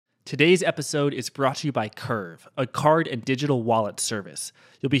Today's episode is brought to you by Curve, a card and digital wallet service.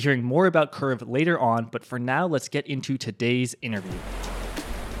 You'll be hearing more about Curve later on, but for now, let's get into today's interview.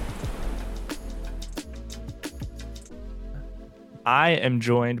 I am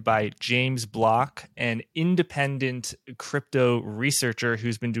joined by James Block, an independent crypto researcher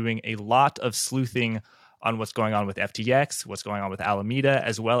who's been doing a lot of sleuthing on what's going on with FTX, what's going on with Alameda,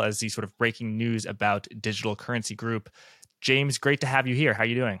 as well as the sort of breaking news about Digital Currency Group. James, great to have you here. How are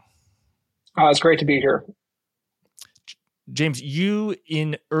you doing? It's great to be here. James, you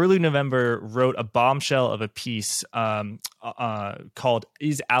in early November wrote a bombshell of a piece called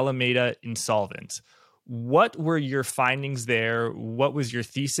 "Is Alameda Insolvent?" What were your findings there? What was your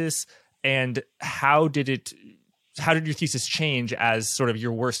thesis, and how did your thesis change as sort of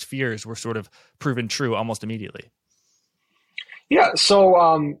your worst fears were sort of proven true almost immediately? Yeah.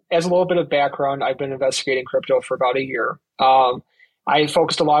 So as a little bit of background, I've been investigating crypto for about a year. I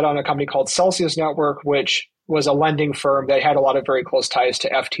focused a lot on a company called Celsius Network, which was a lending firm that had a lot of very close ties to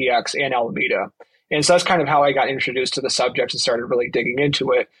FTX and Alameda. And so that's kind of how I got introduced to the subject and started really digging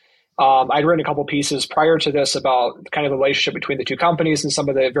into it. I'd written a couple pieces prior to this about kind of the relationship between the two companies and some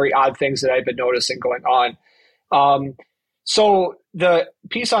of the very odd things that I'd been noticing going on. So the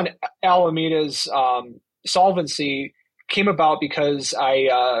piece on Alameda's solvency came about because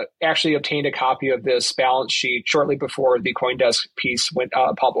I actually obtained a copy of this balance sheet shortly before the CoinDesk piece went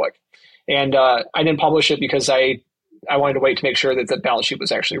public. And I didn't publish it because I wanted to wait to make sure that the balance sheet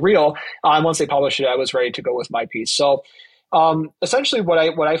was actually real. And once they published it, I was ready to go with my piece. So essentially what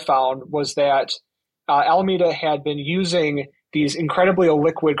I found was that Alameda had been using these incredibly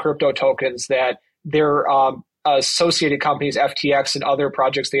illiquid crypto tokens that their associated companies, FTX and other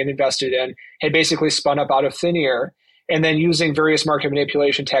projects they had invested in, had basically spun up out of thin air. And then using various market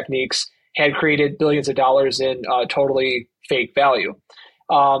manipulation techniques had created billions of dollars in totally fake value.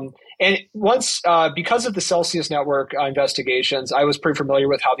 And once, because of the Celsius Network investigations, I was pretty familiar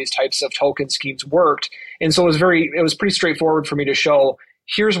with how these types of token schemes worked. And so it was pretty straightforward for me to show,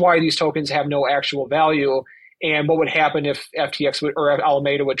 here's why these tokens have no actual value and what would happen if FTX or if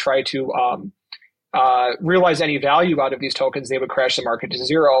Alameda would try to realize any value out of these tokens. They would crash the market to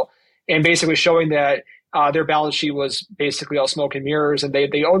zero, and basically showing that their balance sheet was basically all smoke and mirrors, and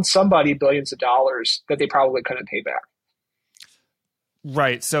they owed somebody billions of dollars that they probably couldn't pay back.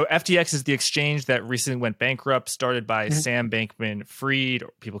 Right. So FTX is the exchange that recently went bankrupt, started by Sam Bankman-Fried, or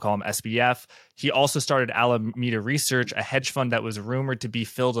people call him SBF. He also started Alameda Research, a hedge fund that was rumored to be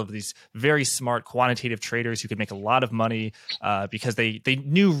filled with these very smart quantitative traders who could make a lot of money because they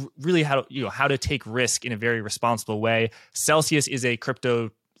knew really how to take risk in a very responsible way. Celsius is a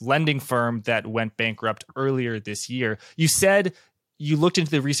crypto lending firm that went bankrupt earlier this year. You said you looked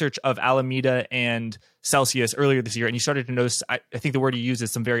into the research of Alameda and Celsius earlier this year, and you started to notice, I think the word you used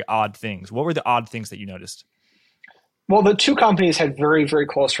is some very odd things. What were the odd things that you noticed? Well, the two companies had very, very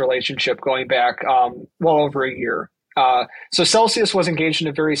close relationship going back well over a year. So Celsius was engaged in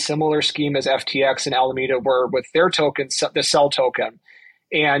a very similar scheme as FTX and Alameda were with their token, the Cell token.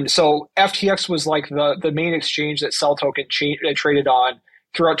 And so FTX was like the main exchange that Cell token traded on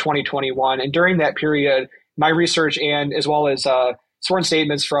throughout 2021. And during that period, my research and as well as sworn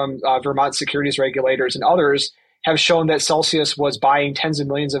statements from Vermont securities regulators and others have shown that Celsius was buying tens of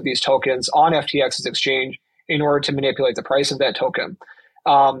millions of these tokens on FTX's exchange in order to manipulate the price of that token.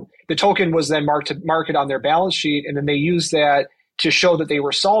 The token was then marked to market on their balance sheet, and then they used that to show that they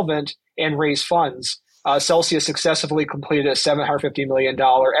were solvent and raise funds. Celsius successfully completed a $750 million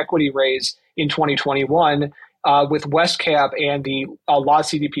equity raise in 2021 with Westcap and the LA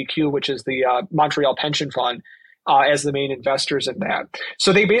CDPQ, which is the Montreal Pension Fund, as the main investors in that.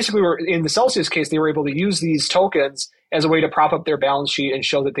 So they basically were, in the Celsius case, they were able to use these tokens as a way to prop up their balance sheet and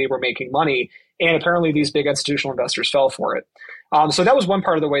show that they were making money. And apparently these big institutional investors fell for it. So that was one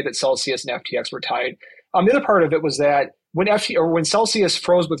part of the way that Celsius and FTX were tied. The other part of it was that when Celsius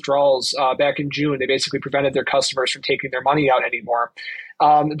froze withdrawals back in June, they basically prevented their customers from taking their money out anymore.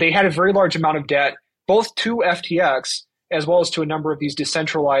 They had a very large amount of debt, both to FTX as well as to a number of these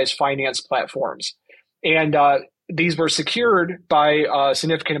decentralized finance platforms. And these were secured by a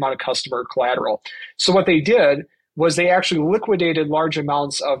significant amount of customer collateral. So what they did was they actually liquidated large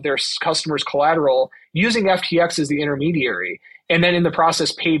amounts of their customers' collateral using FTX as the intermediary, and then in the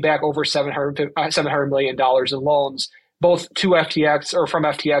process paid back over $700 million in loans, both to FTX or from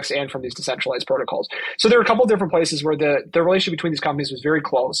FTX and from these decentralized protocols. So there are a couple of different places where the relationship between these companies was very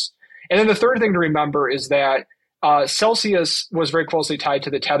close. And then the third thing to remember is that Celsius was very closely tied to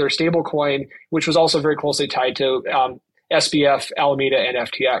the Tether stablecoin, which was also very closely tied to SBF, Alameda, and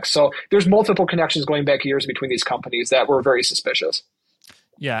FTX. So there's multiple connections going back years between these companies that were very suspicious.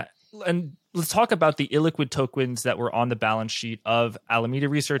 Yeah. and let's talk about the illiquid tokens that were on the balance sheet of Alameda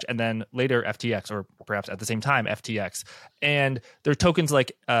Research and then later FTX, or perhaps at the same time FTX. And there are tokens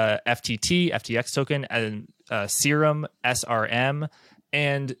like FTT, FTX token, and Serum, SRM.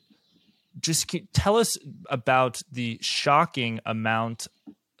 And just tell us about the shockingly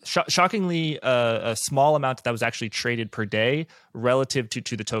a small amount that was actually traded per day relative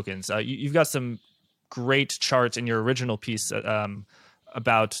to the tokens. You've got some great charts in your original piece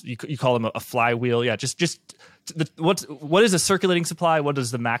about you call them a flywheel. Yeah, what is a circulating supply? What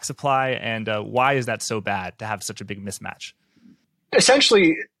is the max supply? And why is that so bad to have such a big mismatch?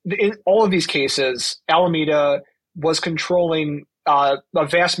 Essentially, in all of these cases, Alameda was controlling a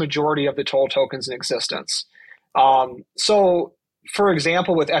vast majority of the total tokens in existence. So, for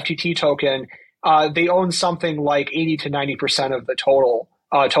example, with FTT token, they own something like 80 to 90% of the total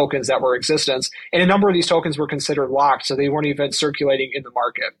tokens that were in existence. And a number of these tokens were considered locked, so they weren't even circulating in the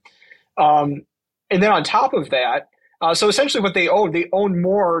market. And then on top of that, so essentially what they own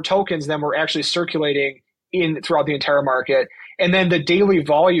more tokens than were actually circulating throughout the entire market. And then the daily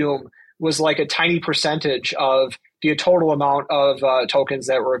volume was like a tiny percentage of the total amount of tokens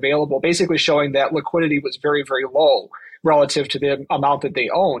that were available, basically showing that liquidity was very, very low relative to the amount that they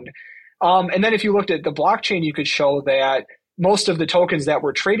owned. And then if you looked at the blockchain, you could show that most of the tokens that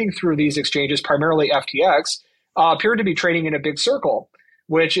were trading through these exchanges, primarily FTX, appeared to be trading in a big circle,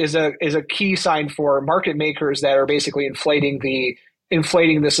 which is a key sign for market makers that are basically inflating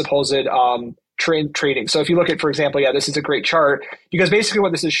the supposed trading. So if you look at, for example, this is a great chart, because basically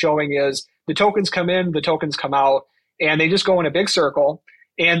what this is showing is the tokens come in, the tokens come out, and they just go in a big circle.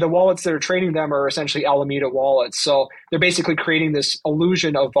 And the wallets that are trading them are essentially Alameda wallets. So they're basically creating this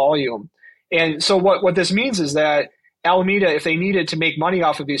illusion of volume. And so what this means is that Alameda, if they needed to make money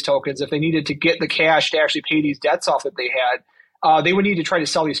off of these tokens, if they needed to get the cash to actually pay these debts off that they had, they would need to try to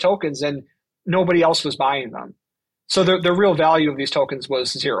sell these tokens, and nobody else was buying them. So the real value of these tokens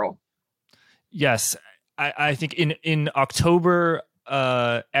was zero. Yes. I think in October,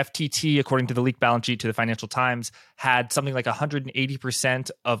 FTT, according to the leaked balance sheet to the Financial Times, had something like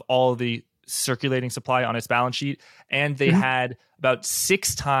 180% of all the circulating supply on its balance sheet. And they had about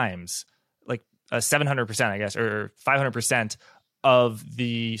 6 times, 700%, I guess, or 500% of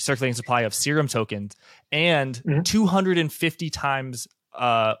the circulating supply of Serum tokens, and 250 times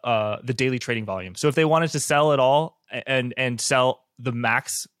the daily trading volume. So if they wanted to sell it all and sell the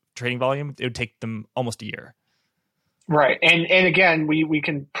max trading volume, it would take them almost a year. Right. And again, we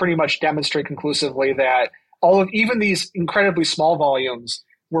can pretty much demonstrate conclusively that even these incredibly small volumes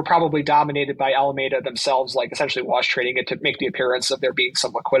were probably dominated by Alameda themselves, like essentially wash trading it to make the appearance of there being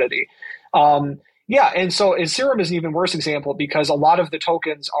some liquidity. And so Serum is an even worse example, because a lot of the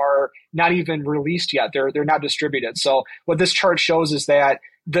tokens are not even released yet. They're not distributed. So what this chart shows is that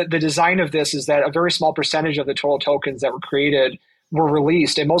the design of this is that a very small percentage of the total tokens that were created were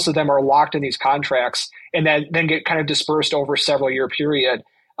released, and most of them are locked in these contracts and then get kind of dispersed over a several year period.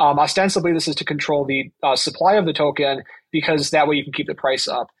 Ostensibly, this is to control the supply of the token, because that way you can keep the price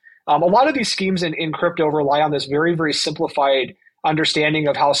up. A lot of these schemes in crypto rely on this very, very simplified understanding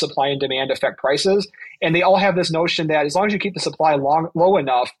of how supply and demand affect prices. And they all have this notion that as long as you keep the supply low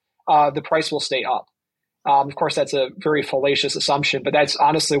enough, the price will stay up. Of course, that's a very fallacious assumption, but that's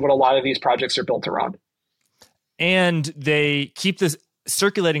honestly what a lot of these projects are built around. And they keep this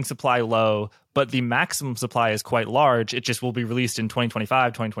circulating supply low, but the maximum supply is quite large. It just will be released in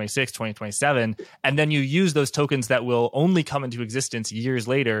 2025, 2026, 2027. And then you use those tokens that will only come into existence years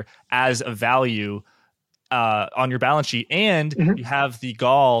later as a value on your balance sheet. And you have the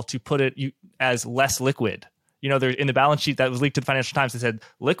gall to put it as less liquid. There in the balance sheet that was leaked to the Financial Times, it said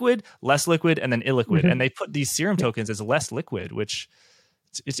liquid, less liquid, and then illiquid. And they put these Serum tokens as less liquid, which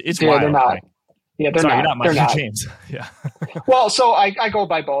it's wild. They're not. Yeah, they're Sorry, not. You're not Michael James. Yeah. Well, so I go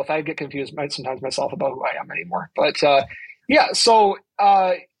by both. I get confused sometimes myself about who I am anymore. But so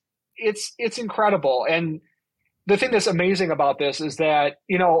it's incredible. And the thing that's amazing about this is that,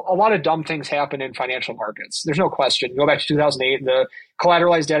 a lot of dumb things happen in financial markets. There's no question. Go back to 2008, the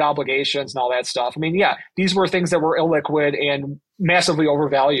collateralized debt obligations and all that stuff. I mean, these were things that were illiquid and massively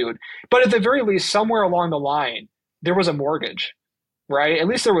overvalued. But at the very least, somewhere along the line, there was a mortgage. Right? At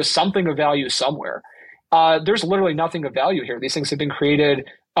least there was something of value somewhere. There's literally nothing of value here. These things have been created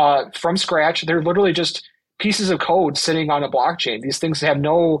from scratch. They're literally just pieces of code sitting on a blockchain. These things have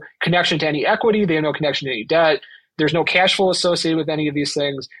no connection to any equity. They have no connection to any debt. There's no cash flow associated with any of these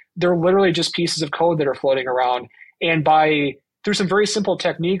things. They're literally just pieces of code that are floating around. And through some very simple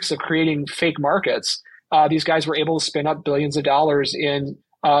techniques of creating fake markets, these guys were able to spin up billions of dollars in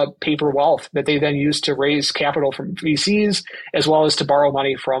paper wealth that they then use to raise capital from VCs as well as to borrow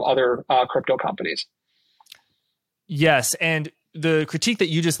money from other crypto companies. Yes, and the critique that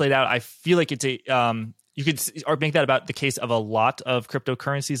you just laid out, I feel like it's a you could or make that about the case of a lot of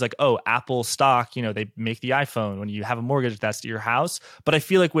cryptocurrencies, like, oh, Apple stock, they make the iPhone. When you have a mortgage, that's your house. But I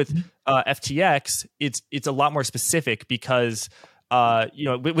feel like with FTX, it's a lot more specific because with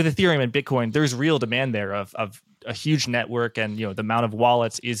Ethereum and Bitcoin, there's real demand there of a huge network, and the amount of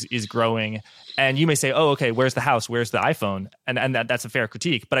wallets is growing. And you may say, oh, okay, where's the house? Where's the iPhone? And that's a fair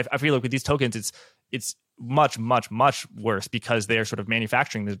critique. But I feel like with these tokens, it's much, much, much worse because they are sort of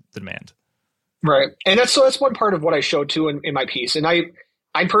manufacturing the demand. Right. And that's one part of what I showed too in my piece. And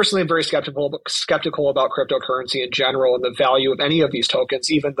I'm personally very skeptical about cryptocurrency in general and the value of any of these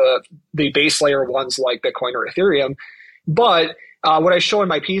tokens, even the base layer ones like Bitcoin or Ethereum. But what I show in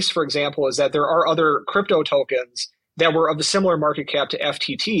my piece, for example, is that there are other crypto tokens that were of a similar market cap to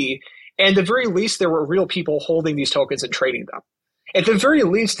FTT. And at the very least, there were real people holding these tokens and trading them. At the very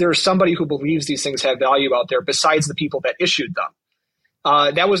least, there's somebody who believes these things have value out there besides the people that issued them.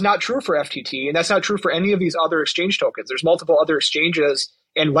 That was not true for FTT, and that's not true for any of these other exchange tokens. There's multiple other exchanges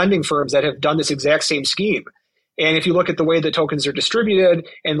and lending firms that have done this exact same scheme. And if you look at the way the tokens are distributed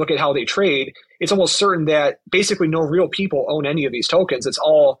and look at how they trade, it's almost certain that basically no real people own any of these tokens. It's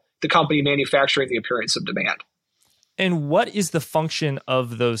all the company manufacturing the appearance of demand. And what is the function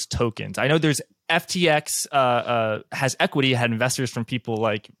of those tokens? I know there's FTX has equity, had investors from people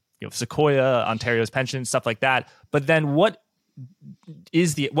like Sequoia, Ontario's pension, stuff like that. But then what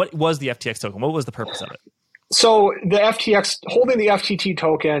was the FTX token? What was the purpose of it? So the FTX, holding the FTT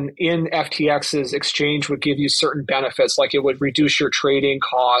token in FTX's exchange would give you certain benefits, like it would reduce your trading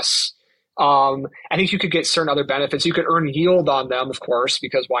costs. I think you could get certain other benefits. You could earn yield on them, of course,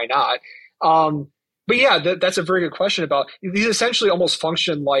 because why not? But yeah, that's a very good question about these. Essentially almost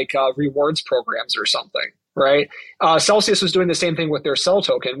function like rewards programs or something, right? Celsius was doing the same thing with their Cell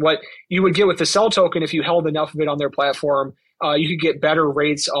token. What you would get with the Cell token, if you held enough of it on their platform, you could get better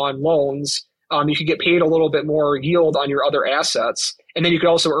rates on loans. You could get paid a little bit more yield on your other assets, and then you could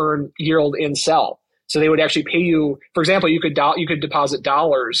also earn yield in Cell. So they would actually pay you. For example, you could deposit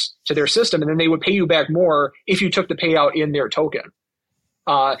dollars to their system, and then they would pay you back more if you took the payout in their token.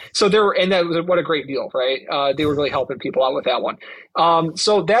 What a great deal, right? They were really helping people out with that one.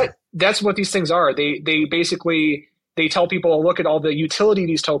 So that's what these things are. They basically tell people, look at all the utility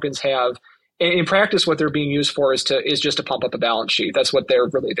these tokens have. In practice, what they're being used for is just to pump up the balance sheet. That's what they're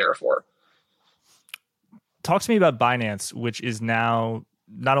really there for. Talk to me about Binance, which is now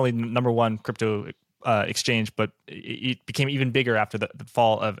not only number one crypto exchange, but it became even bigger after the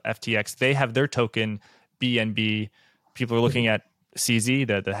fall of FTX. They have their token BNB. People are looking at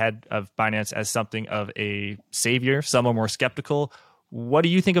CZ, the head of Binance, as something of a savior. Some are more skeptical. What do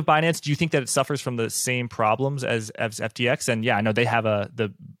you think of Binance? Do you think that it suffers from the same problems as FTX? And yeah, I know they have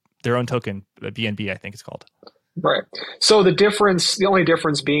their own token, BNB, I think it's called. Right. So the only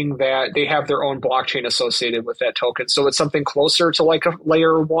difference being that they have their own blockchain associated with that token. So it's something closer to like a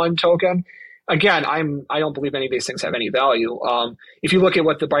layer one token. Again, I don't believe any of these things have any value. If you look at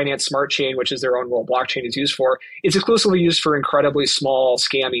what the Binance Smart Chain, which is their own little blockchain, is used for, it's exclusively used for incredibly small,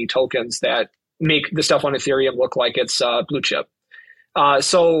 scammy tokens that make the stuff on Ethereum look like it's blue chip.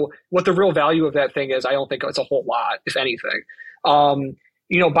 So what the real value of that thing is, I don't think it's a whole lot, if anything.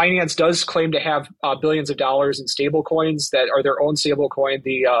 Binance does claim to have billions of dollars in stable coins that are their own stable coin,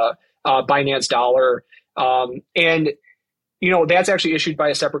 the Binance Dollar. That's actually issued by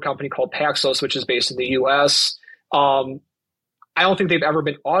a separate company called Paxos, which is based in the US. I don't think they've ever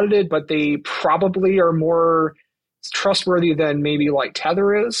been audited, but they probably are more trustworthy than maybe like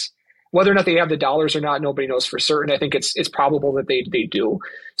Tether is. Whether or not they have the dollars or not, nobody knows for certain. I think it's probable that they do.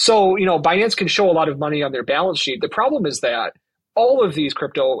 So, Binance can show a lot of money on their balance sheet. The problem is that all of these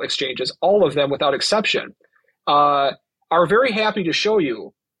crypto exchanges, all of them without exception, are very happy to show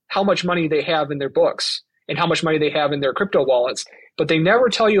you how much money they have in their books and how much money they have in their crypto wallets, but they never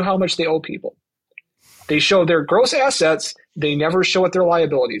tell you how much they owe people. They show their gross assets. They never show what their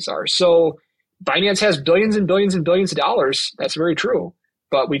liabilities are. So Binance has billions and billions and billions of dollars. That's very true.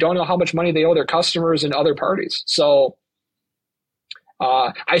 But we don't know how much money they owe their customers and other parties. So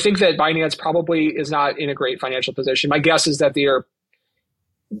I think that Binance probably is not in a great financial position. My guess is that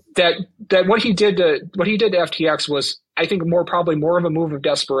that what he did to FTX was, I think, probably more of a move of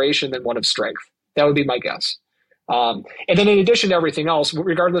desperation than one of strength. That would be my guess. And then in addition to everything else,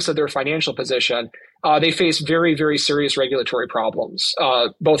 regardless of their financial position, they face very, very serious regulatory problems,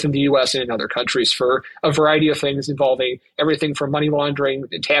 both in the U.S. and in other countries for a variety of things involving everything from money laundering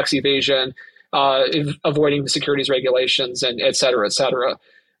and tax evasion, avoiding the securities regulations and et cetera, et cetera.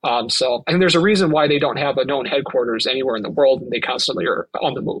 So I think there's a reason why they don't have a known headquarters anywhere in the world, and they constantly are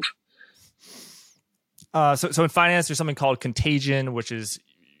on the move. So in finance, there's something called contagion, which is,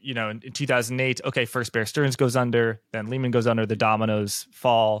 in 2008, okay, first Bear Stearns goes under, then Lehman goes under, the dominoes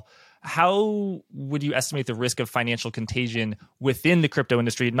fall. How would you estimate the risk of financial contagion within the crypto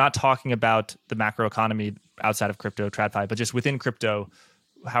industry? Not talking about the macro economy outside of crypto, TradFi, but just within crypto,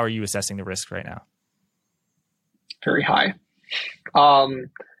 how are you assessing the risk right now? Very high. A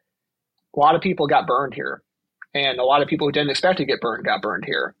lot of people got burned here, and a lot of people who didn't expect to get burned got burned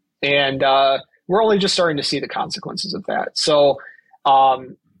here. And we're only just starting to see the consequences of that. So,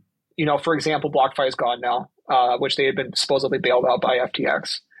 for example, BlockFi is gone now, which they had been supposedly bailed out by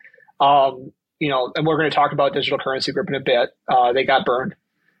FTX. And we're going to talk about Digital Currency Group in a bit. They got burned.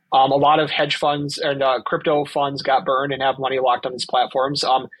 A lot of hedge funds and crypto funds got burned and have money locked on these platforms.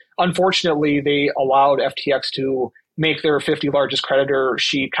 Unfortunately, they allowed FTX to make their 50 largest creditor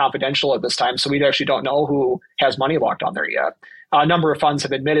sheet confidential at this time. So we actually don't know who has money locked on there yet. A number of funds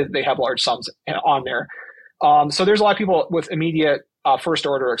have admitted that they have large sums on there. So there's a lot of people with immediate first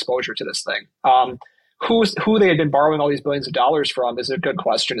order exposure to this thing. Who they had been borrowing all these billions of dollars from is a good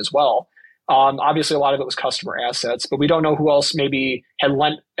question as well. Obviously, a lot of it was customer assets, but we don't know who else maybe had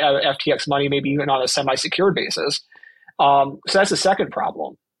lent FTX money, maybe even on a semi-secured basis. So that's the second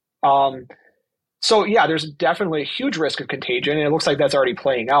problem. So yeah, there's definitely a huge risk of contagion, and it looks like that's already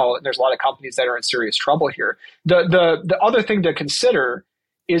playing out. And there's a lot of companies that are in serious trouble here. The other thing to consider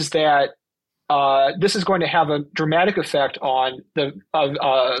is that this is going to have a dramatic effect on the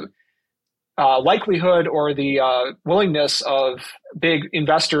likelihood or the willingness of big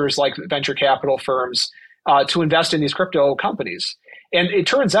investors like venture capital firms to invest in these crypto companies. And it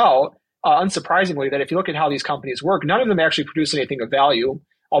turns out, unsurprisingly, that if you look at how these companies work, none of them actually produce anything of value.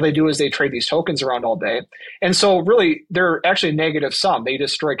 All they do is they trade these tokens around all day. And so really, they're actually a negative sum. They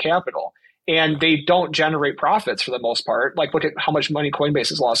destroy capital. And they don't generate profits for the most part. Like, look at how much money Coinbase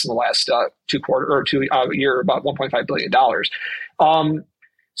has lost in the last 2 year, about $1.5 billion.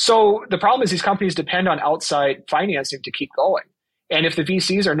 So the problem is these companies depend on outside financing to keep going. And if the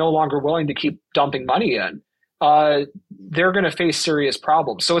VCs are no longer willing to keep dumping money in, they're going to face serious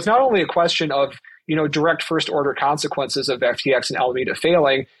problems. So it's not only a question of direct first order consequences of FTX and Alameda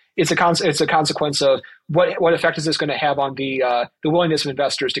failing. It's a consequence of what effect is this going to have on the willingness of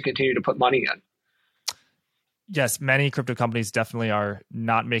investors to continue to put money in. Yes, many crypto companies definitely are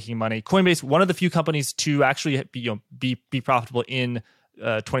not making money. Coinbase, one of the few companies to actually be profitable in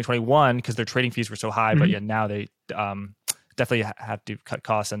 2021 because their trading fees were so high, but yet now they definitely have to cut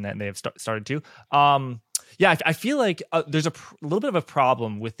costs, and then they have started to. I feel like there's a little bit of a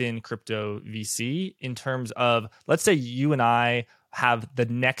problem within crypto VC in terms of, let's say you and I have the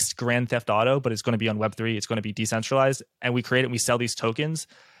next Grand Theft Auto, but it's going to be on Web3, it's going to be decentralized, and we create it and we sell these tokens.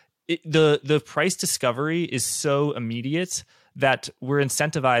 The price discovery is so immediate that we're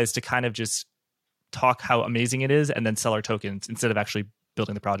incentivized to kind of just talk how amazing it is and then sell our tokens instead of actually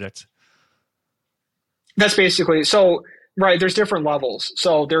building the project. That's basically so. Right. There's different levels.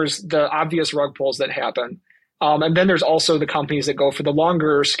 So there's the obvious rug pulls that happen. And then there's also the companies that go for the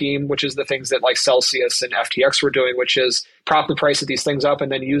longer scheme, which is the things that like Celsius and FTX were doing, which is prop the price of these things up and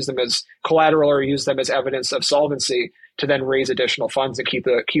then use them as collateral or use them as evidence of solvency to then raise additional funds and keep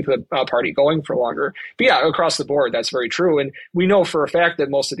the party going for longer. But yeah, across the board, that's very true. And we know for a fact that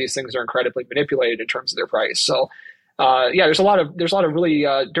most of these things are incredibly manipulated in terms of their price. So there's a lot of really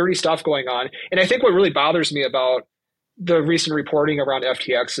dirty stuff going on. And I think what really bothers me about the recent reporting around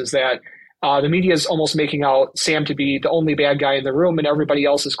FTX is that the media is almost making out Sam to be the only bad guy in the room and everybody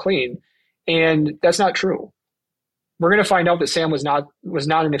else is clean. And that's not true. We're going to find out that Sam was not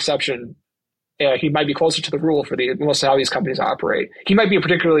an exception. He might be closer to the rule for most of how these companies operate. He might be a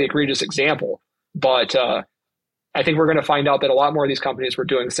particularly egregious example, but I think we're going to find out that a lot more of these companies were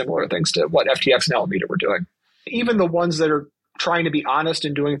doing similar things to what FTX and Alameda were doing. Even the ones that are trying to be honest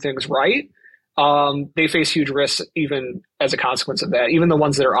and doing things right, they face huge risks even as a consequence of that. Even the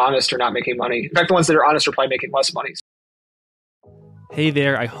ones that are honest are not making money. In fact, the ones that are honest are probably making less money. Hey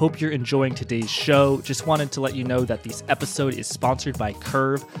there, I hope you're enjoying today's show. Just wanted to let you know that this episode is sponsored by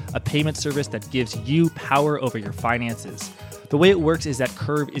Curve, a payment service that gives you power over your finances. The way it works is that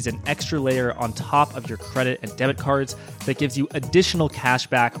Curve is an extra layer on top of your credit and debit cards that gives you additional cash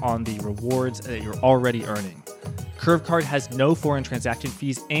back on the rewards that you're already earning. Curve Card has no foreign transaction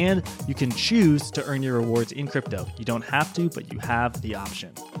fees, and you can choose to earn your rewards in crypto. You don't have to, but you have the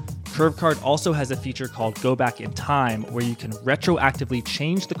option. Curve Card also has a feature called Go Back in Time, where you can retroactively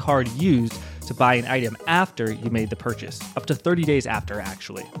change the card used to buy an item after you made the purchase, up to 30 days after,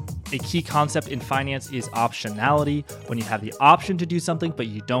 actually. A key concept in finance is optionality. When you have the option to do something, but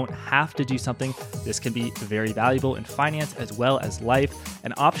you don't have to do something, this can be very valuable in finance as well as life.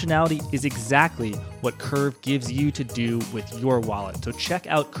 And optionality is exactly what Curve gives you to do with your wallet. So check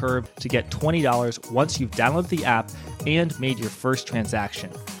out Curve to get $20 once you've downloaded the app and made your first transaction.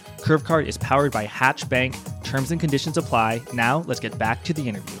 Curve Card is powered by Hatch Bank. Terms and conditions apply. Now let's get back to the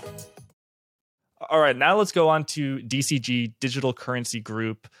interview. All right, now let's go on to DCG, Digital Currency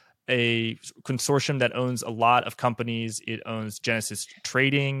Group, a consortium that owns a lot of companies. It owns Genesis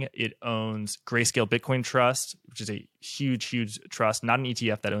Trading. It owns Grayscale Bitcoin Trust, which is a huge, huge trust, not an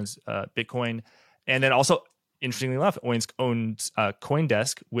ETF that owns Bitcoin. And then also, interestingly enough, owns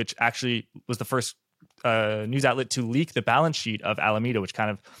CoinDesk, which actually was the first news outlet to leak the balance sheet of Alameda, which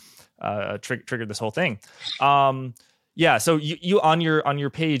kind of triggered this whole thing. So you on your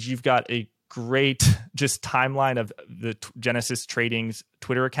page, you've got a great just timeline of the Genesis Trading's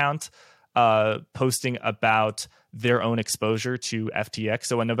Twitter account posting about their own exposure to FTX.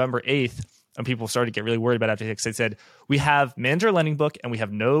 So on November 8th, when people started to get really worried about FTX, they said, we have manager lending book and we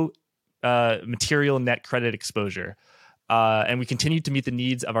have no material net credit exposure. And we continue to meet the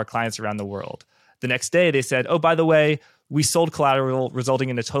needs of our clients around the world. The next day, they said, oh, by the way, we sold collateral, resulting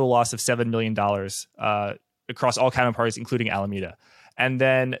in a total loss of $7 million across all counterparties, including Alameda. And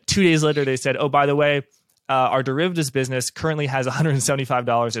then 2 days later, they said, oh, by the way, our derivatives business currently has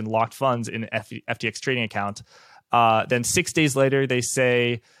 $175 in locked funds in FTX trading account. Then 6 days later, they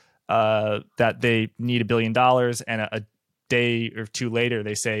say that they need $1 billion. And a day or two later,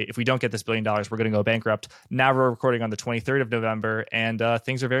 they say, if we don't get this $1 billion, we're going to go bankrupt. Now we're recording on the 23rd of November, and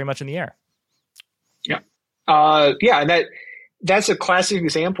things are very much in the air. Yeah. And that's a classic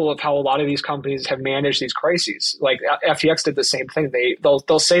example of how a lot of these companies have managed these crises. Like FTX did the same thing.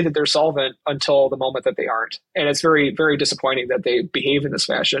 They'll say that they're solvent until the moment that they aren't. And it's very, very disappointing that they behave in this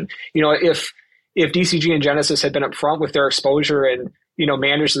fashion. You know, if DCG and Genesis had been upfront with their exposure and, you know,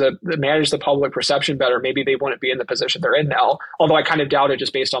 manage the public perception better, maybe they wouldn't be in the position they're in now. Although I kind of doubt it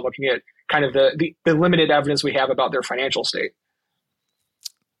just based on looking at kind of the limited evidence we have about their financial state.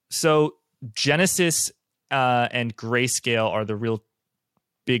 So Genesis and Grayscale are the real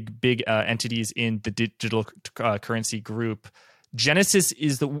big entities in the digital currency group. Genesis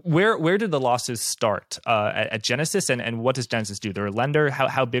is where did the losses start at Genesis, and what does Genesis do? They're a lender.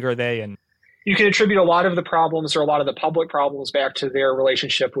 How big are they? And you can attribute a lot of the problems or a lot of the public problems back to their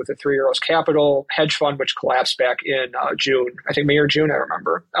relationship with the Three Arrows Capital hedge fund, which collapsed back in June. I think May or June, I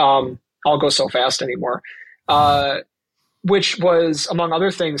remember. I'll go so fast anymore. Which was, among other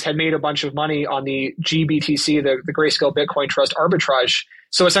things, had made a bunch of money on the GBTC, the Grayscale Bitcoin Trust arbitrage.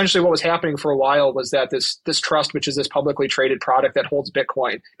 So essentially what was happening for a while was that this trust, which is this publicly traded product that holds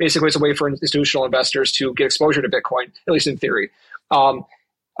Bitcoin, basically it's a way for institutional investors to get exposure to Bitcoin, at least in theory.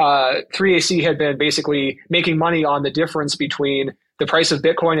 3AC had been basically making money on the difference between the price of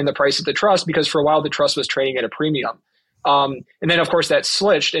Bitcoin and the price of the trust, because for a while the trust was trading at a premium. And then, of course, that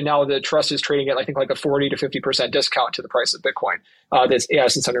switched, and now the trust is trading at, I think, like a 40 to 50% discount to the price of Bitcoin, that's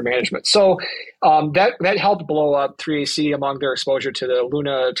assets under management. So that helped blow up 3AC among their exposure to the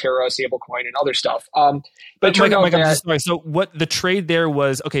Luna, Terra, stablecoin, and other stuff. But Mike, I'm sorry. So what the trade there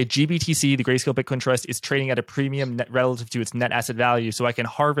was, okay, GBTC, the Grayscale Bitcoin Trust, is trading at a premium net relative to its net asset value, so I can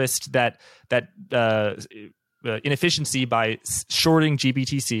harvest that inefficiency by shorting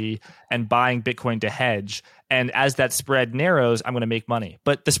GBTC and buying Bitcoin to hedge. And as that spread narrows, I'm going to make money.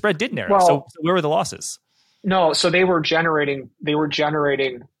 But the spread did narrow. Well, so where were the losses? No, so they were generating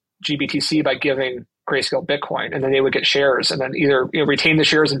GBTC by giving Grayscale Bitcoin, and then they would get shares and then either retain the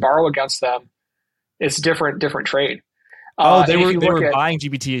shares and borrow against them. It's different trade. They were buying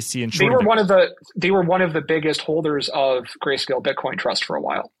GBTC and shorting. They were one of the biggest holders of Grayscale Bitcoin Trust for a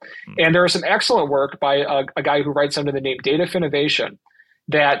while. And there was some excellent work by a guy who writes under the name Data Finovation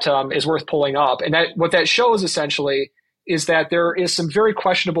that is worth pulling up. And what that shows essentially is that there is some very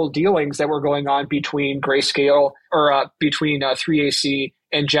questionable dealings that were going on between Grayscale or between 3AC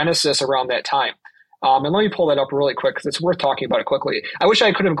and Genesis around that time. And let me pull that up really quick because it's worth talking about it quickly. I wish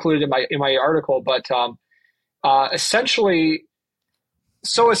I could have included it in my article, but essentially,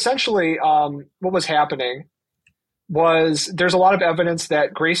 what was happening was there's a lot of evidence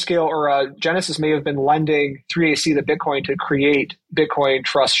that Grayscale or Genesis may have been lending 3AC the Bitcoin to create Bitcoin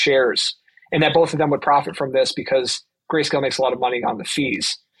Trust shares, and that both of them would profit from this because Grayscale makes a lot of money on the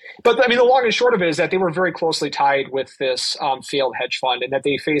fees. But I mean, the long and short of it is that they were very closely tied with this failed hedge fund, and that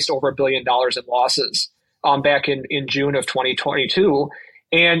they faced over $1 billion in losses back in June of 2022.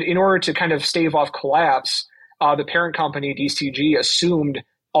 And in order to kind of stave off collapse, the parent company, DCG, assumed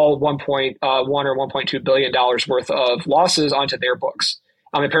all $1.1 or $1.2 billion worth of losses onto their books.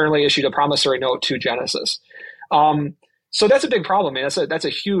 apparently issued a promissory note to Genesis. So that's a big problem. I mean, that's a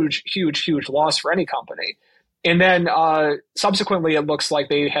huge, huge, huge loss for any company. And then subsequently, it looks like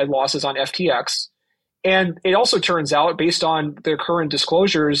they had losses on FTX. And it also turns out, based on their current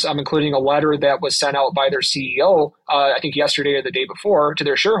disclosures, including a letter that was sent out by their CEO, I think yesterday or the day before, to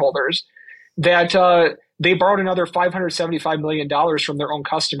their shareholders, that they borrowed another $575 million from their own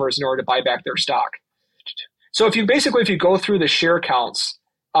customers in order to buy back their stock. So if you go through the share counts,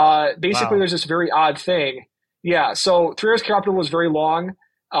 there's this very odd thing. Yeah, so Three Arrows Capital was very long.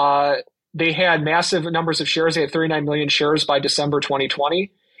 They had massive numbers of shares. They had 39 million shares by December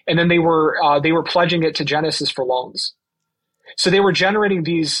 2020. And then they were pledging it to Genesis for loans. So they were generating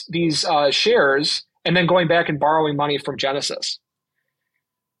these shares and then going back and borrowing money from Genesis.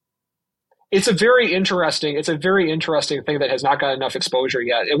 It's a very interesting thing that has not got enough exposure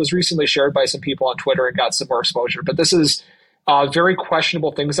yet. It was recently shared by some people on Twitter and got some more exposure. But this is very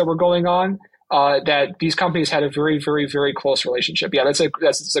questionable things that were going on. That these companies had a very, very, very close relationship. Yeah, that's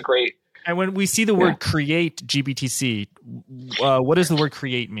a great. And when we see the word create GBTC, what does the word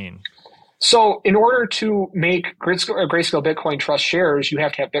create mean? So in order to make Grayscale Bitcoin Trust shares, you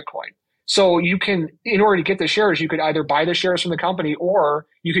have to have Bitcoin. So in order to get the shares, you could either buy the shares from the company or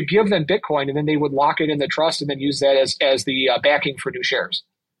you could give them Bitcoin and then they would lock it in the trust and then use that as the backing for new shares.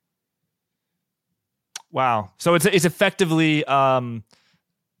 Wow. So it's effectively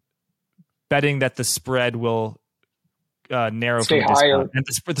betting that the spread will narrow, stay higher, and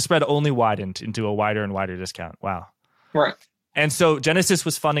the spread only widened into a wider and wider discount. Wow. Right. And so Genesis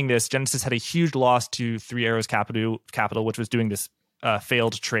was funding this. Genesis had a huge loss to Three Arrows Capital, which was doing this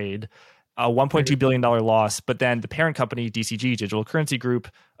failed trade, a $1.2 billion loss. But then the parent company, DCG, Digital Currency Group,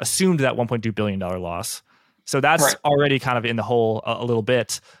 assumed that $1.2 billion loss. So that's already kind of in the hole a little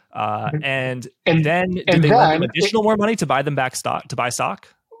bit. And then did they lend them additional more money to buy them back stock, to buy stock?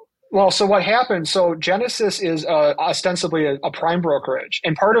 Well, so what happened? So Genesis is ostensibly a prime brokerage,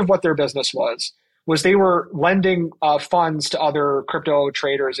 and part of what their business was they were lending funds to other crypto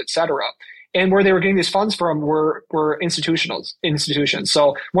traders, et cetera. And where they were getting these funds from were institutions.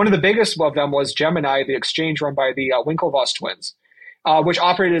 So one of the biggest of them was Gemini, the exchange run by the Winklevoss twins, which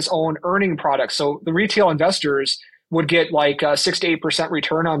operated its own earning products. So the retail investors would get like 6 to 8%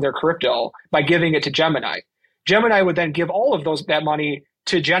 return on their crypto by giving it to Gemini. Gemini would then give all of that money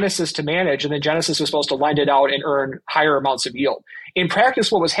to Genesis to manage, and then Genesis was supposed to lend it out and earn higher amounts of yield. In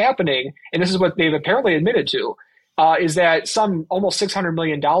practice, what was happening, and this is what they've apparently admitted to, is that some almost $600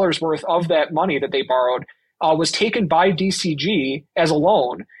 million worth of that money that they borrowed was taken by DCG as a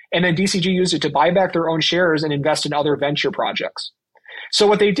loan, and then DCG used it to buy back their own shares and invest in other venture projects. So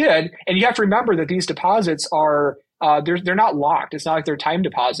what they did, and you have to remember that these deposits are they're not locked. It's not like they're time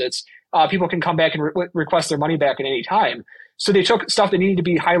deposits. People can come back and request their money back at any time. So they took stuff that needed to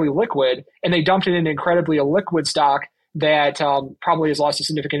be highly liquid and they dumped it in incredibly illiquid stock that probably has lost a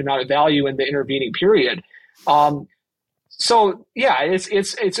significant amount of value in the intervening period. So yeah,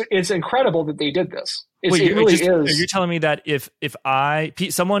 it's incredible that they did this. It really is. You're telling me that if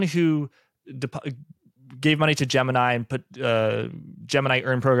someone who gave money to Gemini and put Gemini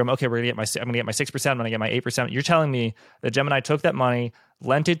earn program, okay, I'm gonna get my 6%, I'm gonna get my 8%. You're telling me that Gemini took that money,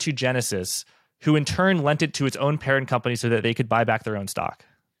 lent it to Genesis, who in turn lent it to its own parent company so that they could buy back their own stock.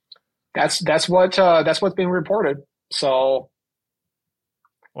 That's what's being reported. So,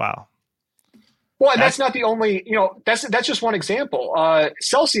 wow. Well, and that's not the only, that's just one example.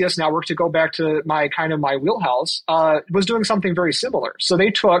 Celsius Network, to go back to my wheelhouse, was doing something very similar. So they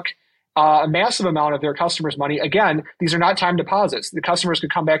took a massive amount of their customers' money. Again, these are not time deposits. The customers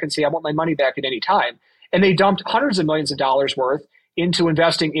could come back and say, I want my money back at any time. And they dumped hundreds of millions of dollars worth into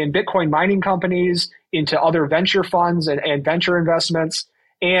investing in Bitcoin mining companies, into other venture funds and venture investments,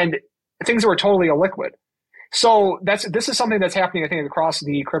 and things that were totally illiquid. So this is something that's happening, I think, across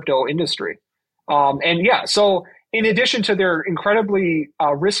the crypto industry. So in addition to their incredibly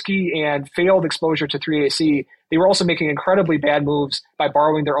risky and failed exposure to 3AC, they were also making incredibly bad moves by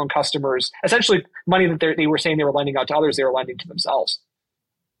borrowing their own customers, essentially money that they were saying they were lending out to others, they were lending to themselves.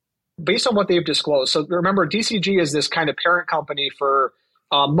 Based on what they've disclosed, so remember, DCG is this kind of parent company for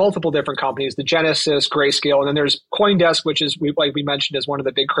multiple different companies, the Genesis, Grayscale, and then there's CoinDesk, which is, like we mentioned, is one of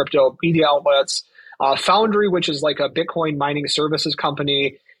the big crypto media outlets, Foundry, which is like a Bitcoin mining services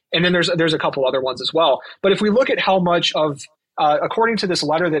company, and then there's a couple other ones as well. But if we look at how much of, according to this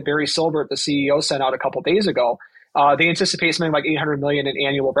letter that Barry Silbert, the CEO, sent out a couple days ago, they anticipate something like $800 million in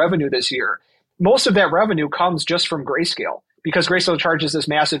annual revenue this year. Most of that revenue comes just from Grayscale, because Grayscale charges this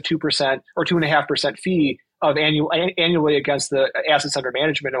massive 2% or 2.5% fee of annually against the assets under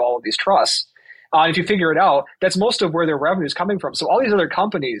management of all of these trusts. If you figure it out, that's most of where their revenue is coming from. So all these other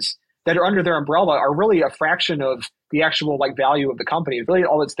companies that are under their umbrella are really a fraction of the actual like value of the company. Really,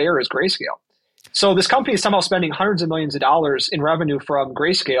 all that's there is Grayscale. So this company is somehow spending hundreds of millions of dollars in revenue from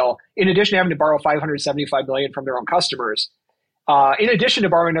Grayscale, in addition to having to borrow $575 million from their own customers, in addition to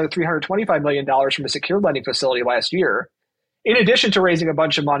borrowing another $325 million from a secured lending facility last year, in addition to raising a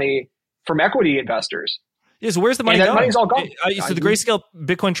bunch of money from equity investors. Yeah, so where's the money and that going? Money's all gone. So the Grayscale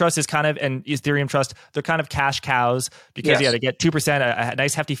Bitcoin Trust is kind of, and Ethereum Trust, they're kind of cash cows because they get 2%, a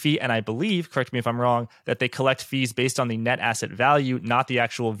nice hefty fee. And I believe, correct me if I'm wrong, that they collect fees based on the net asset value, not the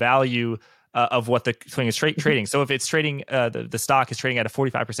actual value of what the thing is trading. So if it's trading, the stock is trading at a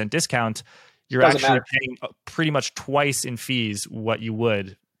 45% discount, you're actually paying pretty much twice in fees what you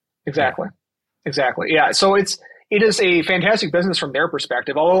would. Exactly. Yeah. So it is a fantastic business from their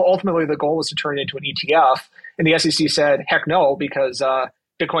perspective. Although ultimately the goal was to turn it into an ETF, and the SEC said, heck no, because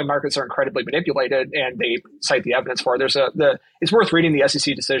Bitcoin markets are incredibly manipulated, and they cite the evidence for it. It's worth reading the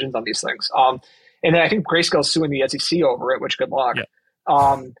SEC decisions on these things. And then I think Grayscale is suing the SEC over it, which good luck.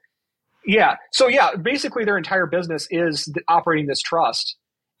 Yeah. So basically their entire business is operating this trust.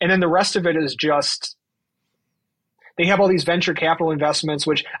 And then the rest of it is just, they have all these venture capital investments,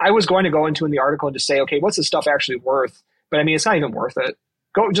 which I was going to go into in the article and just say, okay, what's this stuff actually worth? But I mean, it's not even worth it.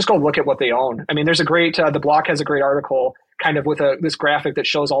 Go look at what they own. I mean, there's a great, the Block has a great article kind of with this graphic that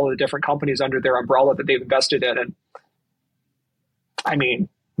shows all of the different companies under their umbrella that they've invested in. And I mean,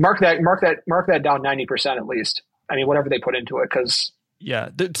 mark that down 90% at least. I mean, whatever they put into it, because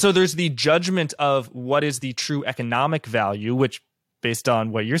so there's the judgment of what is the true economic value, which based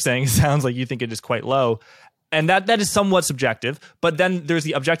on what you're saying, sounds like you think it is quite low. And that is somewhat subjective. But then there's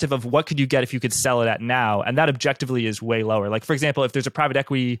the objective of what could you get if you could sell it at now. And that objectively is way lower. Like, for example, if there's a private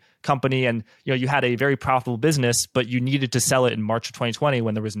equity company and you had a very profitable business, but you needed to sell it in March of 2020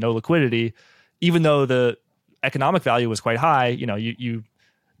 when there was no liquidity, even though the economic value was quite high,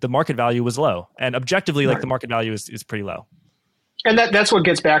 the market value was low. And objectively, like the market value is pretty low. And that's what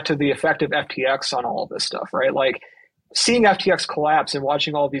gets back to the effect of FTX on all of this stuff, right? Like seeing FTX collapse and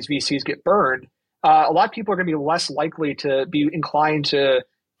watching all of these VCs get burned, a lot of people are going to be less likely to be inclined to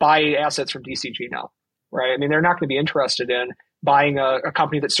buy assets from DCG now, right? I mean, they're not going to be interested in buying a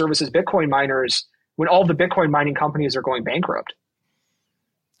company that services Bitcoin miners when all the Bitcoin mining companies are going bankrupt,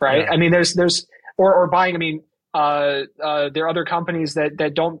 right? Yeah. I mean, or buying, I mean, there are other companies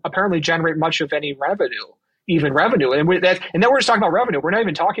that don't apparently generate much of any revenue. And then we're just talking about revenue. We're not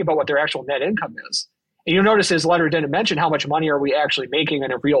even talking about what their actual net income is. And you'll notice his letter didn't mention how much money are we actually making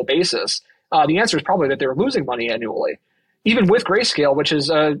on a real basis. The answer is probably that they're losing money annually, even with Grayscale, which is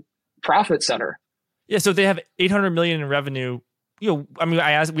a profit center. Yeah, so if they have $800 million in revenue, I mean,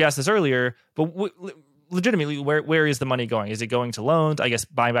 we asked this earlier, but legitimately, where is the money going? Is it going to loans? I guess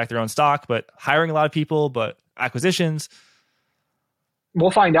buying back their own stock, but hiring a lot of people, but acquisitions?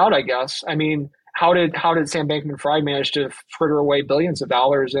 We'll find out, I guess. I mean, how did Sam Bankman-Fried manage to fritter away billions of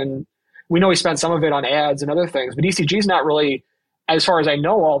dollars? And we know he spent some of it on ads and other things, but DCG's not really, as far as I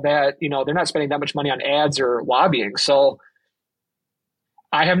know, all that, they're not spending that much money on ads or lobbying. So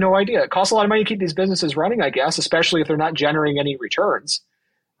I have no idea. It costs a lot of money to keep these businesses running, I guess, especially if they're not generating any returns.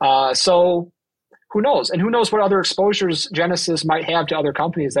 So who knows? And who knows what other exposures Genesis might have to other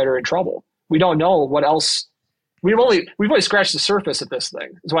companies that are in trouble. We don't know what else. We've only scratched the surface of this thing,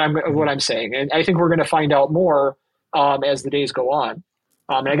 is what I'm saying. And I think we're going to find out more as the days go on.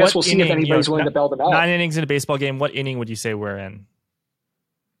 And I guess we'll see if anybody's willing to bail them out. 9 innings in a baseball game. What inning would you say we're in?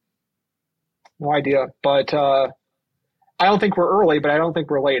 No idea. But I don't think we're early, but I don't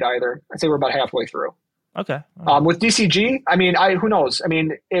think we're late either. I'd say we're about halfway through. Okay. With DCG, I mean, who knows? I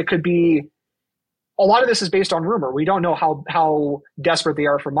mean, it could be – a lot of this is based on rumor. We don't know how desperate they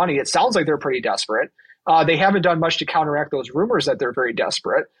are for money. It sounds like they're pretty desperate. They haven't done much to counteract those rumors that they're very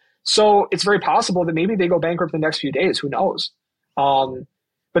desperate. So it's very possible that maybe they go bankrupt the next few days. Who knows?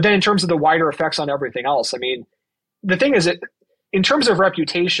 But then in terms of the wider effects on everything else, I mean, the thing is, in terms of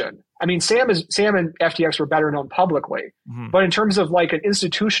reputation, I mean, Sam and FTX were better known publicly. Mm-hmm. But in terms of like an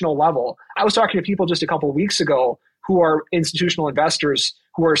institutional level, I was talking to people just a couple of weeks ago who are institutional investors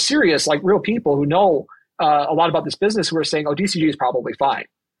who are serious, like real people who know a lot about this business, who are saying, oh, DCG is probably fine.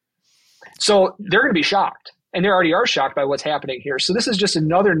 So they're going to be shocked, and they already are shocked by what's happening here. So this is just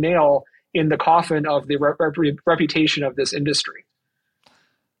another nail in the coffin of the reputation of this industry.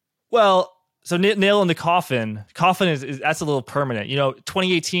 Well, so nail in the coffin. Coffin is that's a little permanent.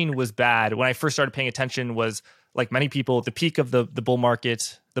 2018 was bad. When I first started paying attention was, like many people, the peak of the bull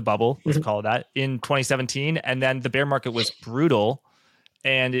market, the bubble, let's call it that, in 2017. And then the bear market was brutal,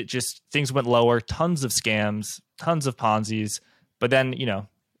 and things went lower, tons of scams, tons of Ponzi's. But then,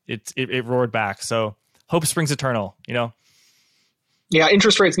 it roared back. So hope springs eternal, you know? Yeah,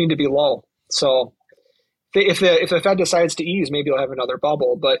 interest rates need to be low. So if the Fed decides to ease, maybe you'll have another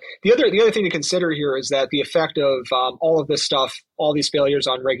bubble. But the other thing to consider here is that the effect of all of this stuff, all these failures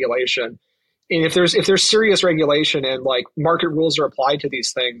on regulation, and if there's serious regulation and like market rules are applied to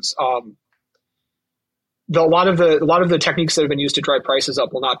these things, a lot of the techniques that have been used to drive prices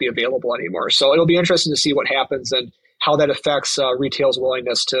up will not be available anymore. So it'll be interesting to see what happens and how that affects retail's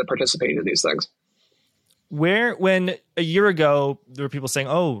willingness to participate in these things. When a year ago there were people saying,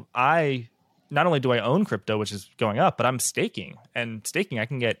 "Oh, not only do I own crypto, which is going up, but I'm staking. And staking, I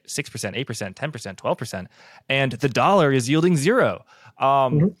can get 6%, 8%, 10%, 12%. And the dollar is yielding 0.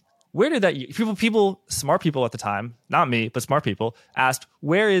 Where did that smart people at the time, not me, but smart people, asked,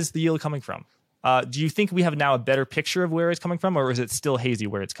 where is the yield coming from? Do you think we have now a better picture of where it's coming from, or is it still hazy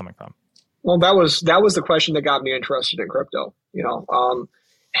where it's coming from? Well, that was the question that got me interested in crypto. You know, I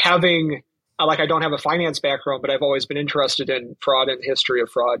don't have a finance background, but I've always been interested in fraud and history of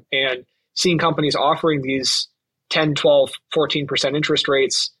fraud, and seeing companies offering these 10, 12, 14% interest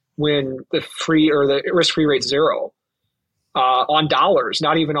rates when the risk-free rate's 0 on dollars,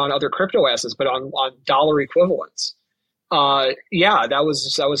 not even on other crypto assets, but on dollar equivalents. That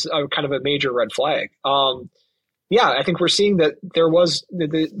was kind of a major red flag. I think we're seeing that there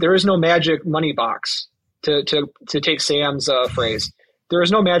is no magic money box, to take Sam's phrase. There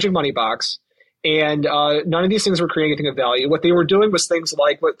is no magic money box. And none of these things were creating anything of value. What they were doing was things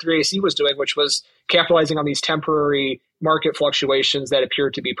like what 3AC was doing, which was capitalizing on these temporary market fluctuations that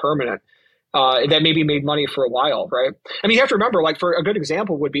appeared to be permanent, that maybe made money for a while, right? I mean, you have to remember, like, for a good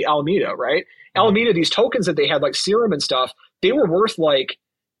example would be Alameda, right? Alameda, these tokens that they had, like Serum and stuff, they were worth like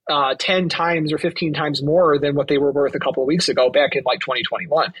 10 times or 15 times more than what they were worth a couple of weeks ago back in like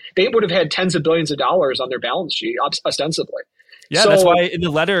 2021. They would have had tens of billions of dollars on their balance sheet, ostensibly. Yeah, that's why in the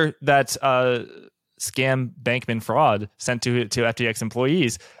letter that Scam Bankman Fraud sent to FTX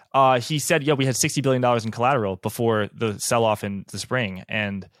employees, he said, we had $60 billion in collateral before the sell-off in the spring.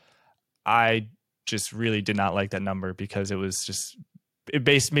 And I just really did not like that number because it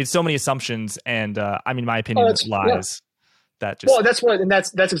made so many assumptions. And my opinion is lies. Yeah.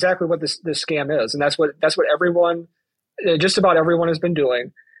 That's exactly what this scam is. And that's what everyone, just about everyone has been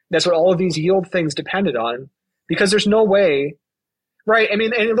doing. That's what all of these yield things depended on, because there's no way. Right. I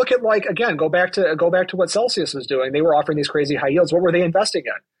mean, and look at, like, again, go back to what Celsius was doing. They were offering these crazy high yields. What were they investing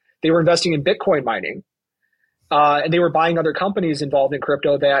in? They were investing in Bitcoin mining. And they were buying other companies involved in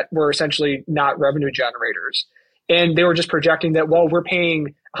crypto that were essentially not revenue generators. And they were just projecting that, well, we're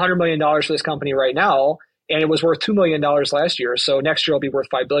paying $100 million for this company right now, and it was worth $2 million last year. So next year it'll be worth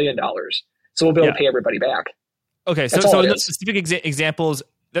 $5 billion. So we'll be able to pay everybody back. Okay. So in those specific examples,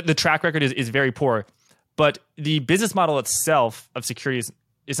 the track record is very poor. But the business model itself of securities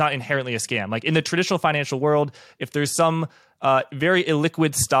is not inherently a scam. Like in the traditional financial world, if there's some very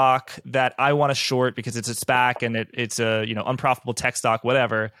illiquid stock that I want to short because it's a SPAC and it's a unprofitable tech stock,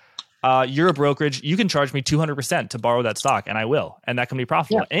 whatever, you're a brokerage. You can charge me 200% to borrow that stock, and I will, and that can be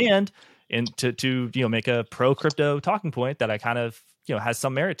profitable. Yeah. And to make a pro crypto talking point that I kind of has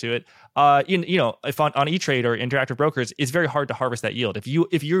some merit to it. If on E-Trade or Interactive Brokers, it's very hard to harvest that yield.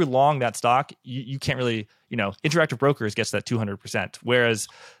 If you're long that stock, you can't really, Interactive Brokers gets that 200%. Whereas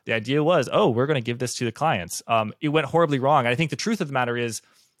the idea was, we're going to give this to the clients. It went horribly wrong. And I think the truth of the matter is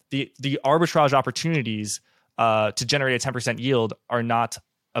the arbitrage opportunities to generate a 10% yield are not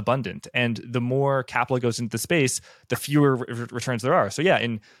abundant, and the more capital goes into the space, the fewer returns there are. So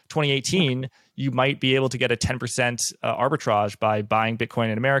in 2018 you might be able to get a 10% arbitrage by buying Bitcoin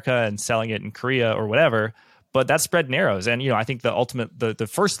in America and selling it in Korea or whatever, but that spread narrows. And I think the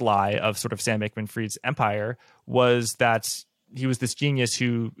first lie of sort of Sam Bankman-Fried's empire was that he was this genius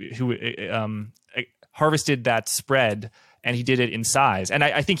who harvested that spread, and he did it in size. And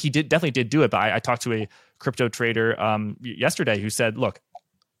I think he definitely did do it. But I talked to a crypto trader yesterday who said, look,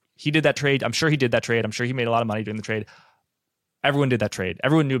 he did that trade. I'm sure he did that trade. I'm sure he made a lot of money doing the trade. Everyone did that trade.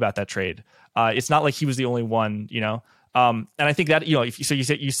 Everyone knew about that trade. It's not like he was the only one, And I think that, you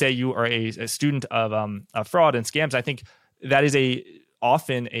say you are a student of fraud and scams. I think that is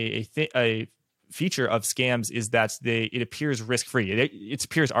often a feature of scams is that it appears risk-free. It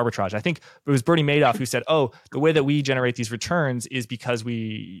appears arbitrage. I think it was Bernie Madoff who said, the way that we generate these returns is because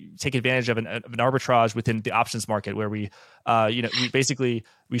we take advantage of an arbitrage within the options market where we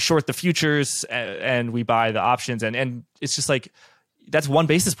short the futures and we buy the options. And it's just like, that's 1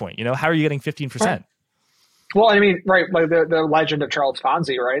 basis point. How are you getting 15%? Right. Well, I mean, right. Like the legend of Charles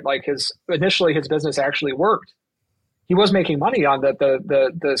Ponzi, right? Like initially his business actually worked. He was making money on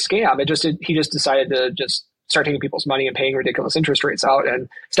the scam. He just decided to just start taking people's money and paying ridiculous interest rates out and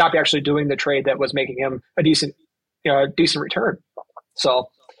stop actually doing the trade that was making him a decent return. So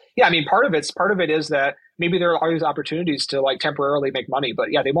yeah, I mean, part of it is that maybe there are always opportunities to like temporarily make money,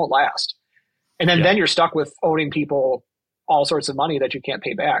 but yeah, they won't last. And then you're stuck with owning people all sorts of money that you can't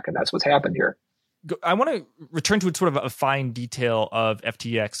pay back. And that's what's happened here. I want to return to sort of a fine detail of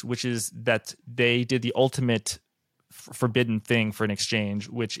FTX, which is that they did the ultimate forbidden thing for an exchange,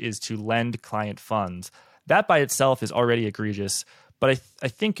 which is to lend client funds. That by itself is already egregious. But I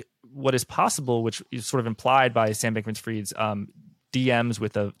think what is possible, which is sort of implied by Sam Bankman-Fried's DMs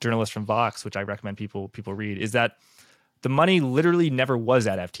with a journalist from Vox, which I recommend people read, is that the money literally never was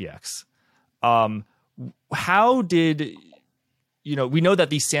at FTX. How did, we know that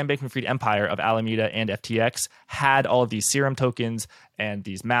the Sam Bankman-Fried empire of Alameda and FTX had all of these Serum tokens and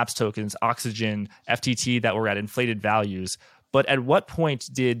these MAPS tokens, Oxygen, FTT that were at inflated values. But at what point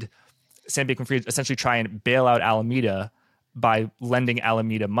did Sam Bankman-Fried essentially try and bail out Alameda by lending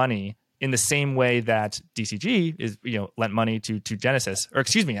Alameda money in the same way that DCG is, lent money to Genesis, or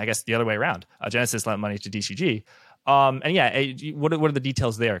excuse me, I guess the other way around. Genesis lent money to DCG. What are the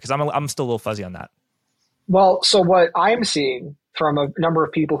details there? Because I'm still a little fuzzy on that. Well, so what I'm seeing from a number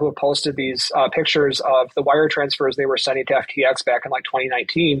of people who have posted these pictures of the wire transfers they were sending to FTX back in like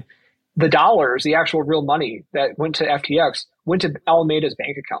 2019, the dollars, the actual real money that went to FTX, went to Alameda's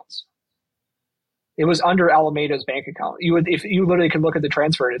bank accounts. It was under Alameda's bank account. If you literally can look at the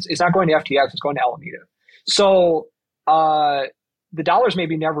transfer, it's not going to FTX, it's going to Alameda. So the dollars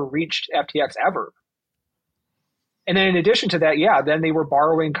maybe never reached FTX ever. And then in addition to that, then they were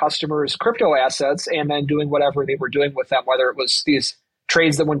borrowing customers' crypto assets and then doing whatever they were doing with them, whether it was these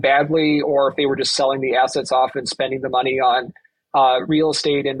trades that went badly or if they were just selling the assets off and spending the money on real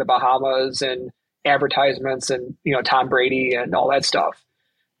estate in the Bahamas and advertisements and, Tom Brady and all that stuff.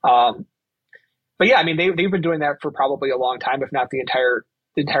 But yeah, I mean, they've been doing that for probably a long time, if not the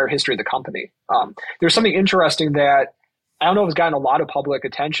entire history of the company. There's something interesting that I don't know if it's gotten a lot of public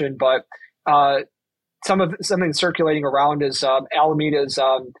attention, but something circulating around is Alameda's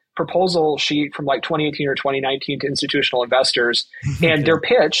proposal sheet from like 2018 or 2019 to institutional investors, and their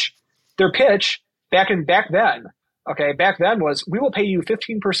pitch back then was, we will pay you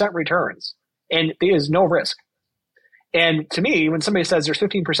 15% returns, and there is no risk. And to me, when somebody says there's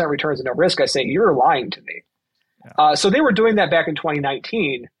 15% returns and no risk, I say, you're lying to me. Yeah. So they were doing that back in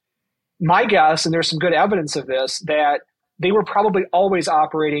 2019. My guess, and there's some good evidence of this, that they were probably always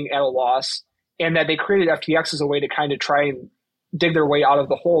operating at a loss, and that they created FTX as a way to kind of try and dig their way out of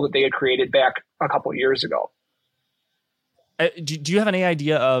the hole that they had created back a couple of years ago. Do you have any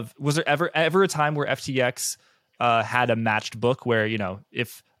idea of, was there ever a time where FTX had a matched book where,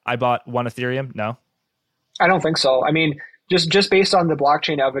 if I bought one Ethereum? No? I don't think so. I mean, just based on the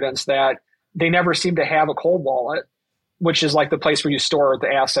blockchain evidence that they never seem to have a cold wallet, which is like the place where you store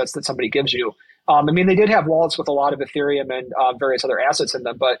the assets that somebody gives you. I mean, they did have wallets with a lot of Ethereum and various other assets in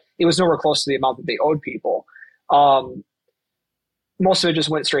them, but it was nowhere close to the amount that they owed people. Most of it just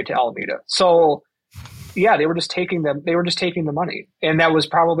went straight to Alameda. So yeah, they were just taking the money, and that was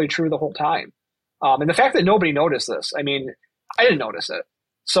probably true the whole time. And the fact that nobody noticed this, I mean, I didn't notice it.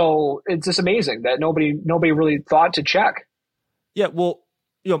 So it's just amazing that nobody really thought to check. Yeah, well,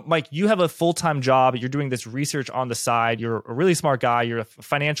 Mike, you have a full-time job. You're doing this research on the side. You're a really smart guy. You're a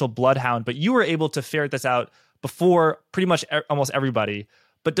financial bloodhound, but you were able to ferret this out before pretty much almost everybody.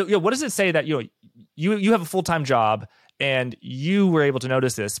 But what does it say that you have a full-time job and you were able to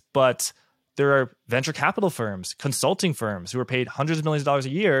notice this, but there are venture capital firms, consulting firms who are paid hundreds of millions of dollars a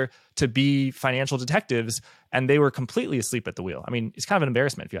year to be financial detectives, and they were completely asleep at the wheel. I mean, it's kind of an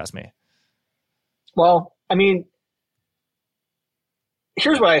embarrassment if you ask me. Well, I mean,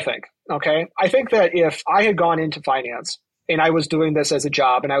 here's what I think, okay? I think that if I had gone into finance and I was doing this as a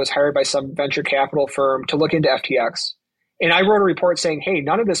job and I was hired by some venture capital firm to look into FTX, and I wrote a report saying, hey,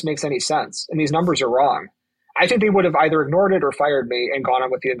 none of this makes any sense and these numbers are wrong, I think they would have either ignored it or fired me and gone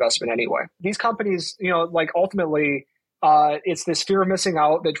on with the investment anyway. These companies, ultimately, it's this fear of missing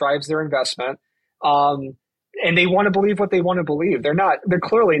out that drives their investment. And they want to believe what they want to believe. They're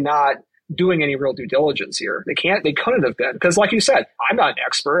clearly not doing any real due diligence here. They couldn't have been, because like you said, I'm not an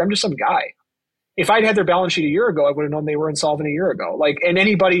expert. I'm just some guy. If I'd had their balance sheet a year ago, I would have known they were insolvent a year ago. And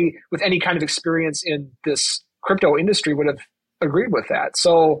anybody with any kind of experience in this crypto industry would have agreed with that.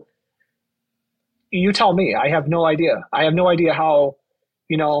 So you tell me. I have no idea. I have no idea how,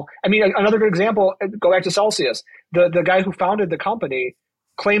 I mean, another good example, go back to Celsius. The guy who founded the company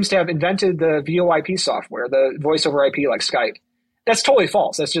claims to have invented the VoIP software, the voice over IP like Skype. That's totally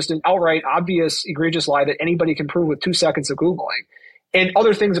false. That's just an outright obvious, egregious lie that anybody can prove with 2 seconds of Googling. And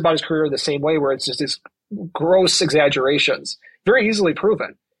other things about his career are the same way, where it's just these gross exaggerations, very easily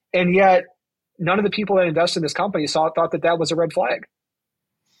proven. And yet, none of the people that invested in this company thought that was a red flag.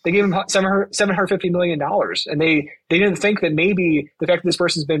 They gave him $750 million. And they didn't think that maybe the fact that this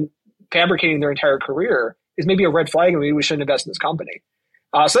person's been fabricating their entire career is maybe a red flag and maybe we shouldn't invest in this company.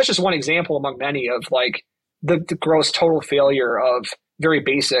 So that's just one example among many of like the gross total failure of very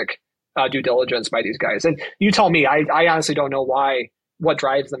basic due diligence by these guys. And you tell me, I honestly don't know what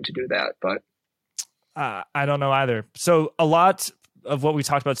drives them to do that, but I don't know either. So a lot of what we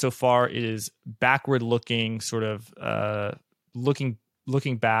talked about so far is backward looking, sort of looking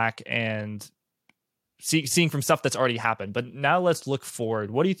back and seeing from stuff that's already happened. But now let's look forward.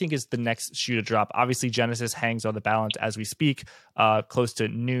 What do you think is the next shoe to drop? Obviously, Genesis hangs on the balance as we speak, close to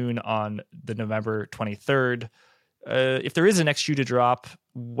noon on the November 23rd. If there is a next shoe to drop,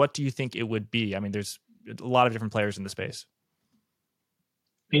 what do you think it would be? I mean, there's a lot of different players in the space.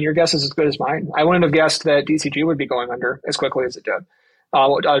 I mean, your guess is as good as mine. I wouldn't have guessed that DCG would be going under as quickly as it did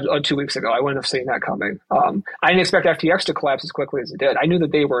 2 weeks ago. I wouldn't have seen that coming. I didn't expect FTX to collapse as quickly as it did. I knew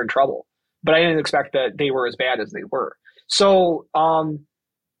that they were in trouble, but I didn't expect that they were as bad as they were. So,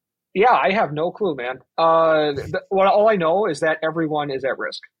 yeah, I have no clue, man. All I know is that everyone is at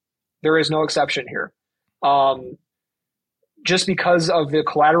risk. There is no exception here. Just because of the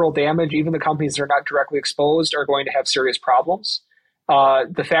collateral damage, even the companies that are not directly exposed are going to have serious problems.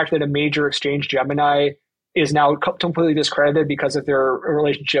 The fact that a major exchange, Gemini, is now completely discredited because of their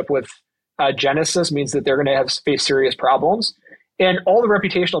relationship with Genesis means that they're going to face serious problems. And all the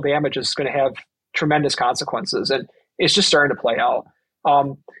reputational damage is going to have tremendous consequences. And it's just starting to play out.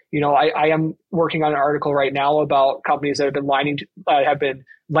 I am working on an article right now about companies that have been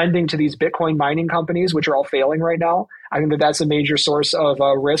lending to these Bitcoin mining companies, which are all failing right now. I think that that's a major source of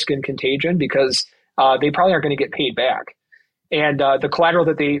risk and contagion because they probably aren't going to get paid back. And the collateral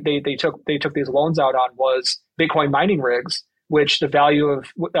that they took these loans out on was Bitcoin mining rigs, which the value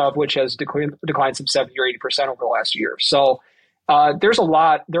of which has declined some 70 or 80% over the last year. So there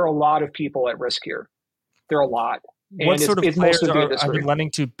are a lot of people at risk here. There are a lot. What sort of players are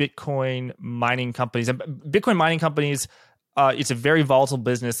lending to Bitcoin mining companies? And Bitcoin mining companies, it's a very volatile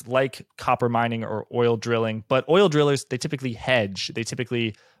business like copper mining or oil drilling. But oil drillers, they typically hedge. They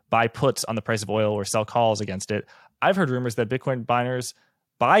typically buy puts on the price of oil or sell calls against it. I've heard rumors that Bitcoin miners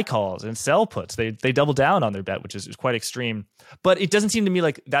buy calls and sell puts. They double down on their bet, which is quite extreme. But it doesn't seem to me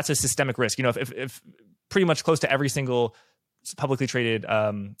like that's a systemic risk. You know, if pretty much close to every single publicly traded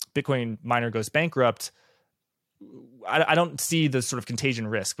Bitcoin miner goes bankrupt, I don't see the sort of contagion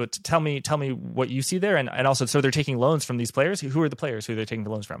risk. But tell me what you see there, and also, so they're taking loans from these players. Who are the players who they're taking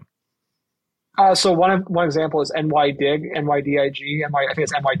the loans from? So one example is NYDIG, NYDIG, I think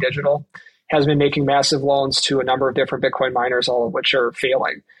it's NY Digital, has been making massive loans to a number of different Bitcoin miners, all of which are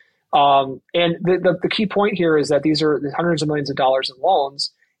failing. And the key point here is that these are hundreds of millions of dollars in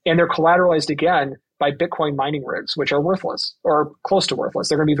loans, and they're collateralized again by Bitcoin mining rigs, which are worthless or close to worthless.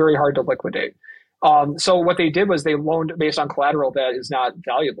 They're going to be very hard to liquidate. So what they did was they loaned based on collateral that is not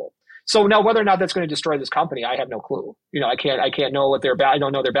valuable. So now whether or not that's going to destroy this company, I have no clue. I can't know what I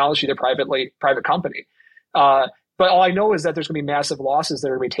don't know their balance sheet. They're private company. But all I know is that there's going to be massive losses that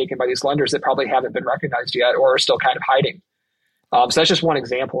are going to be taken by these lenders that probably haven't been recognized yet or are still kind of hiding. So that's just one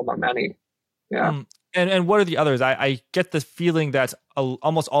example among many. Yeah. And what are the others? I get the feeling that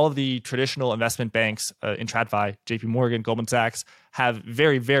almost all of the traditional investment banks in TradFi, JP Morgan, Goldman Sachs, have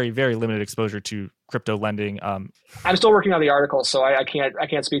very, very, very limited exposure to crypto lending. I'm still working on the article, so I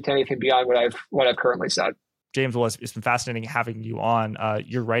can't speak to anything beyond what I've currently said. James, it's been fascinating having you on.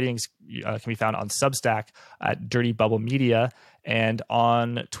 Your writings can be found on Substack at Dirty Bubble Media, and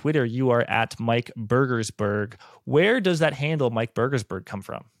on Twitter you are at Mike Burgersberg. Where does that handle Mike Burgersberg come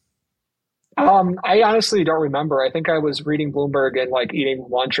from? I honestly don't remember. I think I was reading Bloomberg and eating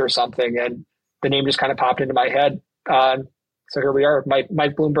lunch or something, and the name just kind of popped into my head. So here we are, Mike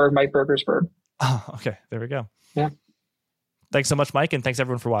Bloomberg, Mike Burgersberg. Oh, okay, there we go. Yeah. Thanks so much, Mike, and thanks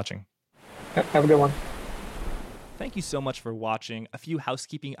everyone for watching. Yep, have a good one. Thank you so much for watching. A few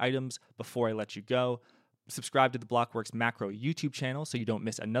housekeeping items before I let you go. Subscribe to the Blockworks Macro YouTube channel so you don't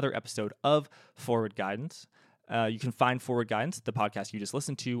miss another episode of Forward Guidance. You can find Forward Guidance, the podcast you just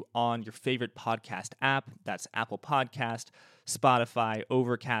listened to, on your favorite podcast app. That's Apple Podcast, Spotify,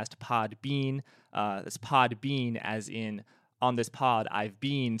 Overcast, Podbean. That's Podbean as in, on this pod, I've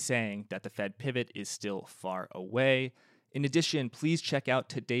been saying that the Fed pivot is still far away. In addition, please check out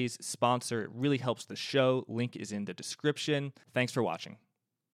today's sponsor. It really helps the show. Link is in the description. Thanks for watching.